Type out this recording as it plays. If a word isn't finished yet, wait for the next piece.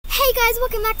Hey guys,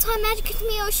 welcome back to My Magic in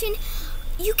the Ocean.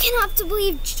 You cannot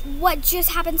believe what just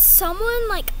happened. Someone,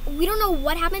 we don't know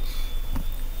what happened.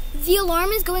 The alarm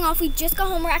is going off. We just got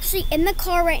home. We're actually in the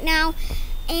car right now.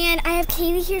 And I have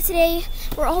Katie here today.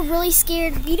 We're all really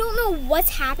scared. We don't know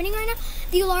what's happening right now.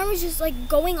 The alarm was just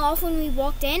going off when we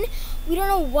walked in. We don't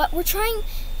know what we're trying.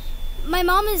 My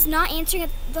mom is not answering.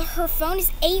 Her phone is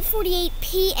 8:48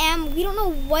 p.m. We don't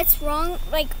know what's wrong.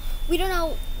 We don't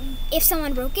know if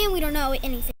someone broke in. We don't know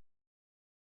anything.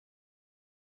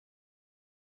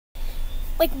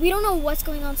 We don't know what's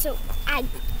going on, so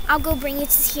I'll go bring you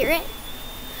to hear it.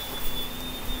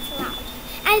 It's loud.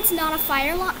 And it's not a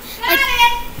fire alarm.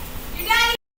 You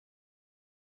got it!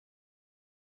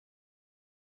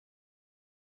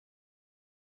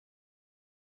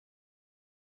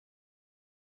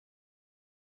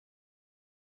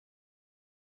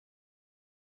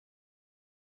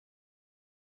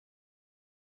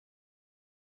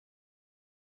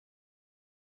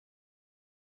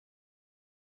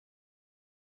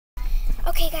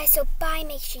 Okay guys, so bye.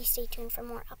 Make sure you stay tuned for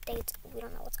more updates. We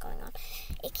don't know what's going on.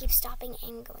 It keeps stopping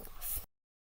and going off.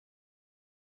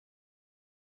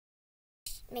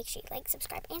 Make sure you like,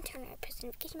 subscribe, and turn on your post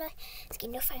notification bell so you get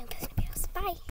notified when I post videos. Bye!